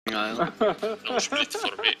Island. No split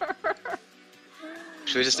for me.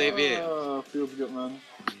 Should we just AV8? Ah, feels good, man.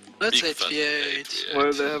 Let's Big fan AV8.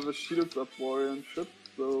 Well, they have a shields up warrior and shit,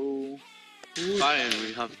 so... Fine,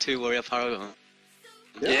 we have 2 warrior paragon.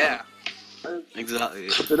 Yeah. Exactly.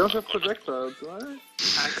 They don't have projectiles, right?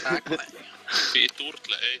 Exactly. We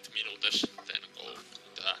turtle 8 minutes, then go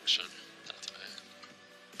into action. That way.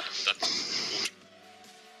 That's good.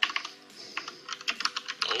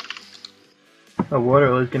 Oh, A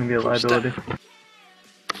water is going to be a liability.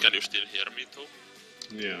 can you still hear me too?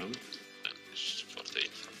 Yeah. Thanks for the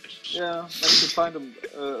information. Yeah, I need to find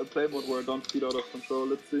a play mode where I don't feed out of control,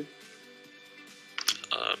 let's see.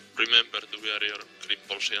 Remember to wear your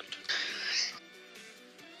cripple shield.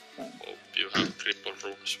 Hope you have cripple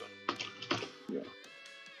rune as well. Yeah.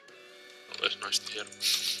 Always nice to hear.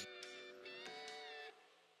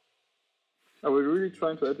 Are we really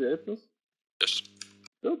trying to AV8 this? Yes.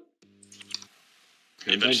 Good.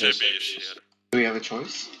 Even Sebi is here. Do we have a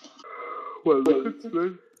choice? Well, we could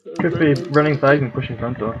split. Could be running flag and pushing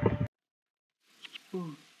front door.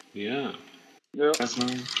 Yeah. Yeah, That's no.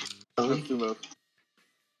 let's do that.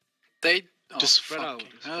 They Oh, just spread out.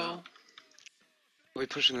 fucking hell. Are we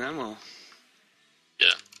pushing them or? Yeah.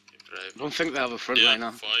 I don't think they have a front Yeah, right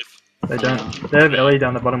now. 5, They don't. They have Ellie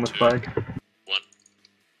down the bottom with flag. 1.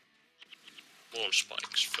 More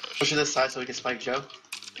spikes first. Push to this side so we can spike Joe.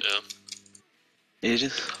 Yeah.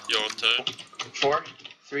 Ages. Your turn. 4,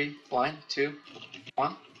 3, blind, 2,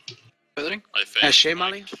 1. Feathering? I failed. Shea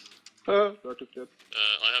Mali. Dark is dead.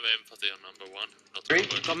 I have empathy on number 1. Not 3,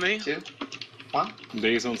 over. Got me. 2, 1.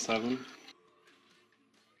 Days on 7.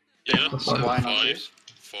 Yeah. That's So fine. 5,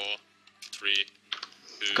 4, 3,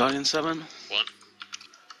 2, Guardian 7. 1.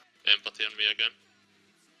 Empathy on me again.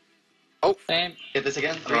 Oh, same. Hit this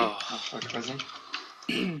again. 3. Oh. Oh, fuck, present.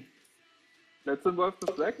 Let's involve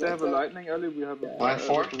the flag. They have a lightning early, we have a Blind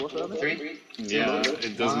 4, water early. 3. Yeah,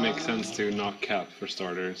 it does make sense to not cap for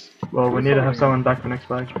starters. Well, we need to have someone back for next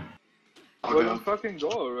flag. I'll Well, then go. fucking go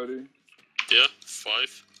already. Yeah.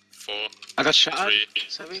 5, 4, I got shot. 3,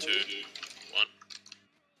 7. 2,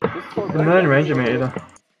 1. Just fall They're back. not in range of me either.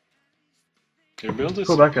 Your build is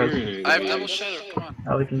Pull back, guys. superior. I have double shadow, come on.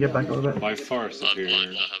 Ali can get back a little bit. By far Not superior.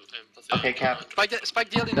 blind, I have empathy. Okay, cap. Spike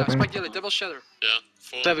daily now, spike daily, double shadow. Yeah.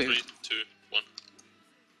 4, Seven. 3, 2, 1.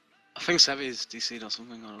 I think Sevi is DC'd or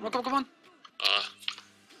something. I don't know. Come on.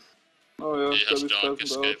 Oh yeah, He has Sebi's dark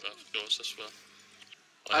present escape out. of course as well.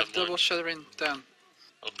 I have mine. double shadow in 10.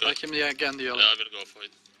 Okay. Like him again, the Yeah, other. I will go for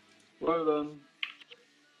it. Well then.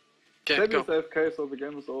 Okay, go. Sebi's AFK, so the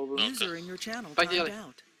game is over. Okay. User in your channel Spike timed daily.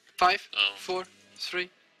 out. 5, Oh. 4, 3,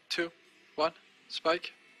 2, 1.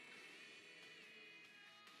 Spike.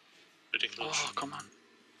 Pretty close. Oh, come on.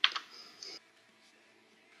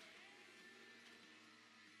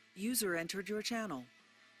 User entered your channel.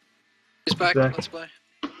 He's back, Back. let's play.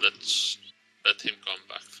 Let's let him come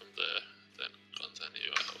back from there, then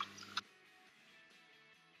continue, I hope.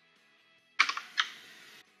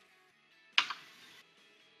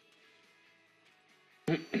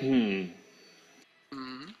 Hmm.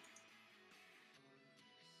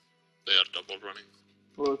 They are double running.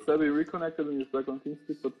 Well, Sebi reconnected and he's back on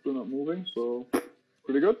TeamSpeak, but still not moving, so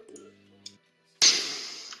pretty good.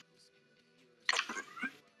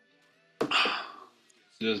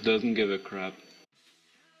 Just doesn't give a crap.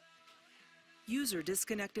 User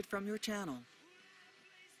disconnected from your channel.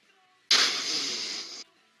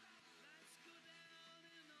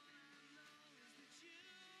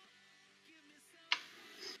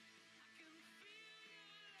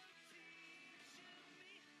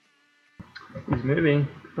 He's moving.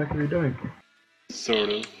 What the fuck are we doing? Sort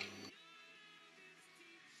of.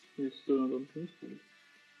 He's still not on TeamSpeak.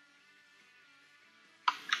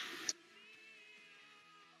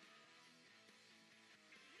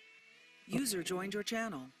 User joined your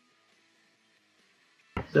channel.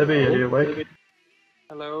 Debbie, are you awake?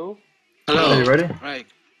 Hello, Hello. Are you ready? Right.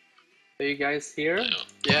 are you guys here?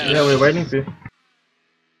 Yeah, Yeah, we're waiting for you.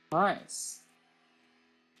 Nice.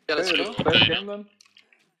 yeah, let's Hey, go. let's play the game then.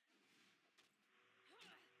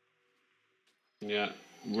 Yeah,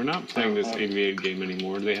 we're not playing this 88 game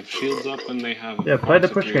anymore. They have shields up and they have. Yeah, play the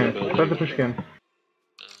far push superior game. Play ability. the push game.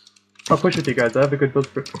 I'll push with you guys. I have a good build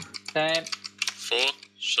for. Time. 4,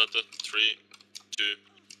 shutter, 3, 2,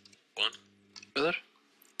 1. Brother?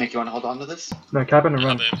 Nick, you wanna hold on to this? No, cabin and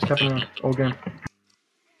run. Yeah, Just cabin and run. All game.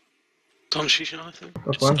 Tom Shisha, I think.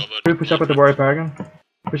 That's one. Two push up with the warrior paragon.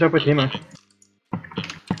 Push up with Hemo.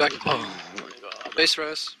 Back. Oh my god. Base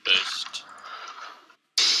res. Based.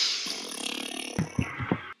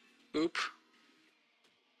 Oop.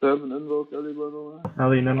 They have an invoke early, by the way.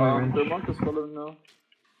 Ali, none more range. The monk is following now.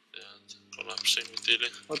 And collapsing with Silly.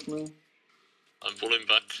 What's me? I'm pulling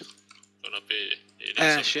back. Gonna be eating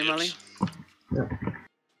some Shame Ali. heals. Yeah.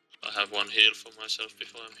 I have one heal for myself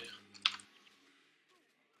before I'm here.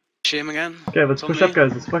 Shame again. Okay, let's It's on push me. up,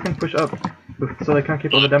 guys. Let's fucking push up. So they can't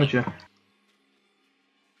keep all the damage here.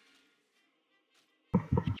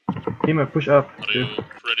 Teemo, push up. Are you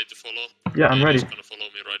ready to follow? Yeah, I'm ready. He's gonna follow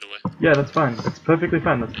me right away. Yeah, that's fine. That's perfectly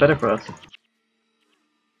fine. That's better for us.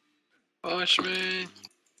 Push me.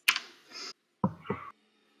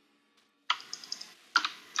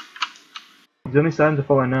 He's only starting to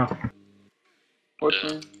follow now. What's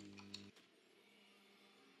Yeah. me?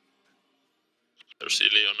 There's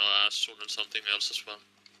Silly on our ass soon and something else as well.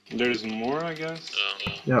 There's more, I guess.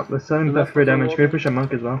 Yeah, we're starting to The buff free left of the damage. Can we water. push a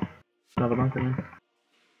monk as well? Another monk, I mean.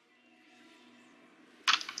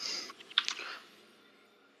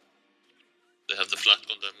 They have the flat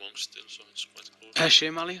on their monk still, so it's quite cool.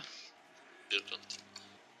 Shame Ali. Still don't.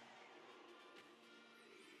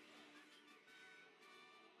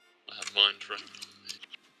 I have mind trap.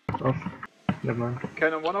 Oh, never mind.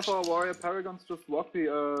 Can one of our warrior paragons just walk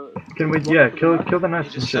the Can we? walk Yeah, to the kill knight? the You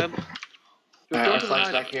knights and just shit. said. Just Alright, go our to the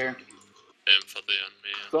Flux knight. back here. Aim for the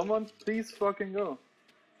enemy. Someone please fucking go.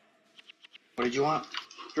 What did you want?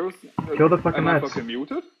 Joe's, Kill the fucking am I knights. fucking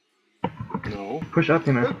muted? No. Push up,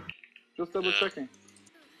 Teemo. Just double Yeah. checking.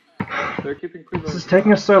 They're keeping creep. This is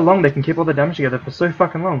taking us so long. They can keep all the damage together for so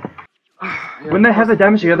fucking long. Yeah, When they have the because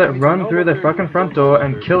damage people together, need to run know through what the they're fucking doing, front don't know door what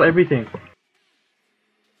and they're kill doing. everything.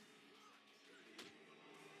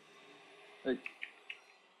 Like,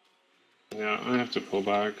 Yeah, I have to pull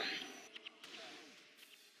back.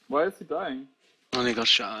 why is he dying? Only got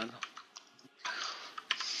shot. Well,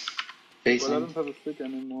 I Facing. don't have a stick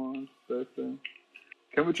anymore. Thursday.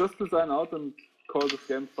 Can we just design out and call this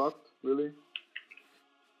game fucked? Really?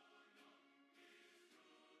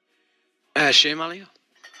 Shame Ali.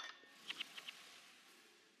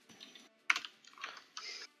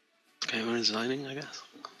 Okay, we're resigning, I guess.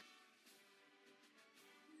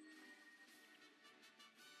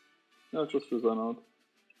 Yeah, just design out.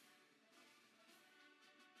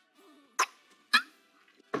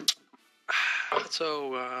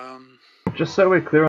 So, Just so we're clear